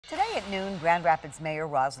Today at noon, Grand Rapids Mayor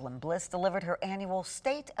Rosalynn Bliss delivered her annual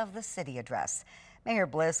State of the City address. Mayor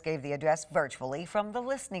Bliss gave the address virtually from the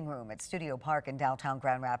listening room at Studio Park in downtown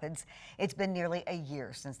Grand Rapids. It's been nearly a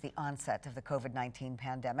year since the onset of the COVID-19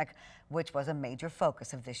 pandemic, which was a major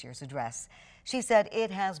focus of this year's address. She said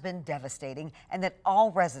it has been devastating and that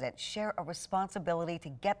all residents share a responsibility to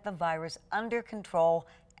get the virus under control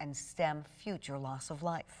and stem future loss of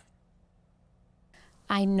life.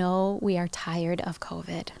 I know we are tired of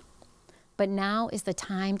COVID, but now is the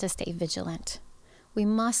time to stay vigilant. We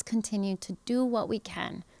must continue to do what we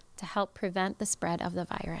can to help prevent the spread of the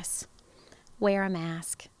virus. Wear a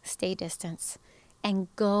mask, stay distant,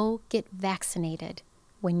 and go get vaccinated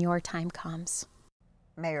when your time comes.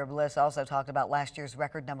 Mayor Bliss also talked about last year's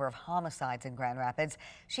record number of homicides in Grand Rapids.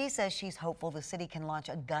 She says she's hopeful the city can launch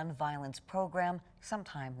a gun violence program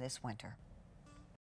sometime this winter.